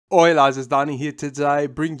Oi lads, it's Danny here today,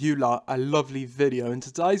 bring you a lovely video. In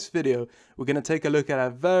today's video, we're going to take a look at a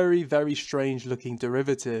very strange looking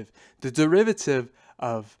derivative. The derivative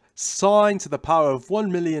of sine to the power of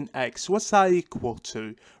 1 million x. What's that equal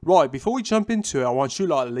to? Right, before we jump into it, I want you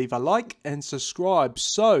to leave a like and subscribe.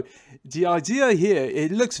 So, the idea here,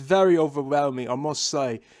 it looks very overwhelming, I must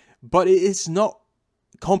say, but it is not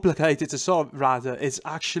complicated to solve. Rather, it's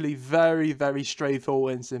actually very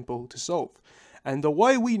straightforward and simple to solve. And the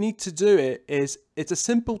way we need to do it is, it's a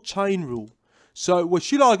simple chain rule. So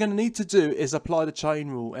what you are going to need to do is apply the chain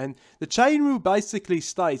rule. And the chain rule basically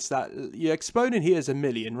states that your exponent here is a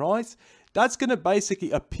million, right? That's going to basically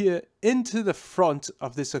appear into the front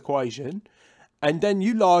of this equation. And then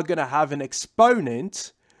you are going to have an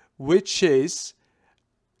exponent, which is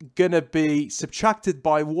going to be subtracted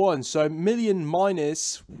by 1. So million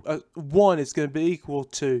minus 1 is going to be equal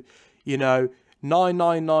to,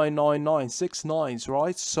 6 nines,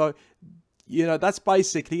 right? So, that's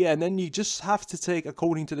basically it. And then you just have to take,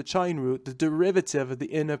 according to the chain rule, the derivative of the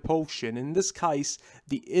inner portion. In this case,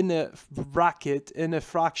 the inner bracket, inner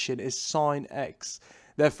fraction is sine x.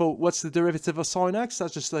 Therefore, what's the derivative of sine x?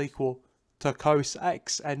 That's just equal to cos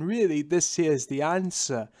x, and really this here is the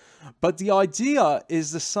answer. But the idea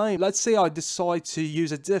is the same. Let's say I decide to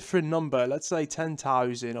use a different number, let's say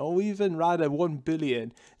 10,000, or even rather 1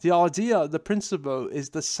 billion. The idea, the principle is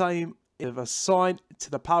the same of a sine to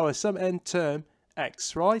the power of some n term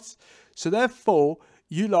x, right? So therefore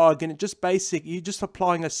you are going to you're just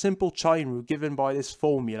applying a simple chain rule given by this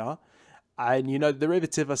formula. And the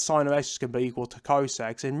derivative of sine of x is going to be equal to cos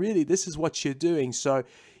x, and really this is what you're doing. So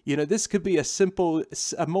this could be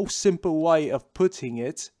a more simple way of putting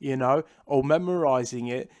it, or memorizing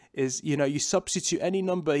it is, you substitute any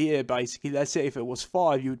number here basically. Let's say if it was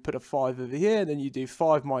 5, you would put a 5 over here, and then you do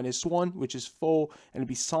 5 minus 1, which is 4, and it'd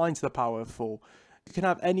be sine to the power of 4. You can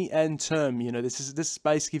have any n term, this is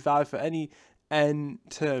basically valid for any n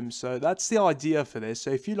terms. So that's the idea for this. So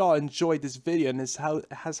if you enjoyed this video and this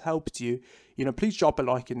has helped you, please drop a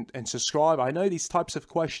like and subscribe. I know these types of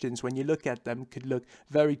questions, when you look at them, could look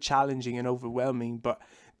very challenging and overwhelming, but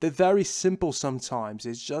they're very simple sometimes.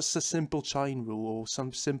 It's just a simple chain rule or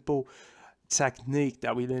some simple technique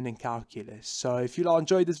that we learn in calculus. So if you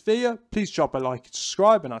enjoyed this video, please drop a like and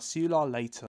subscribe, and I'll see you later.